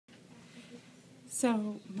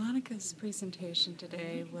So, Monica's presentation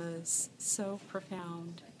today was so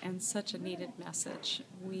profound and such a needed message.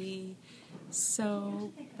 We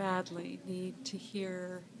so badly need to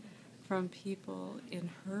hear from people in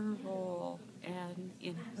her role and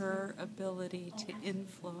in her ability to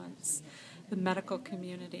influence the medical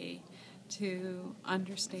community to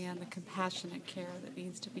understand the compassionate care that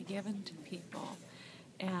needs to be given to people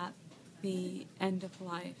at the end of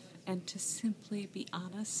life, and to simply be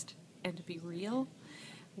honest and to be real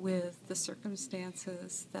with the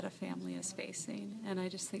circumstances that a family is facing. And I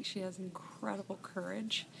just think she has incredible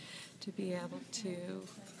courage to be able to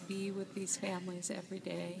be with these families every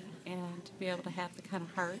day and to be able to have the kind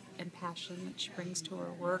of heart and passion that she brings to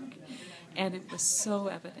her work. And it was so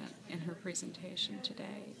evident in her presentation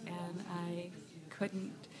today. And I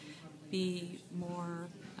couldn't be more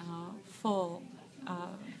full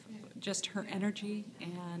of just her energy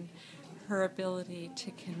and her ability to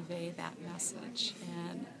convey that message.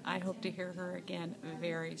 And I hope to hear her again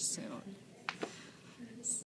very soon.